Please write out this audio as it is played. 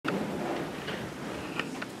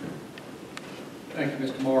Thank you,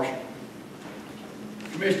 Mr. Marshall.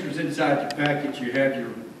 Commissioners, inside your package, you have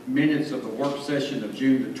your minutes of the work session of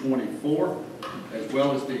June the 24th, as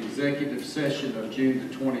well as the executive session of June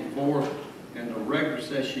the 24th, and the regular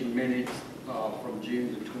session minutes from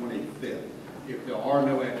June the 25th. If there are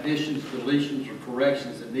no additions, deletions, or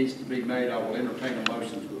corrections that needs to be made, I will entertain a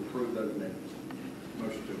motion to approve those minutes.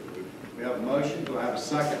 Motion to approve. We have a motion. Do I have a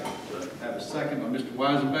second? I have a second by Mr.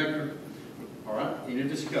 Weisenbaker. All right, any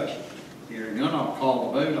discussion? Hearing none, I'll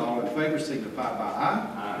call the vote. All in favor signify by aye.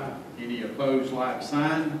 Aye. Any opposed, like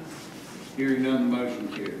sign. Hearing none, the motion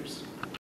carries.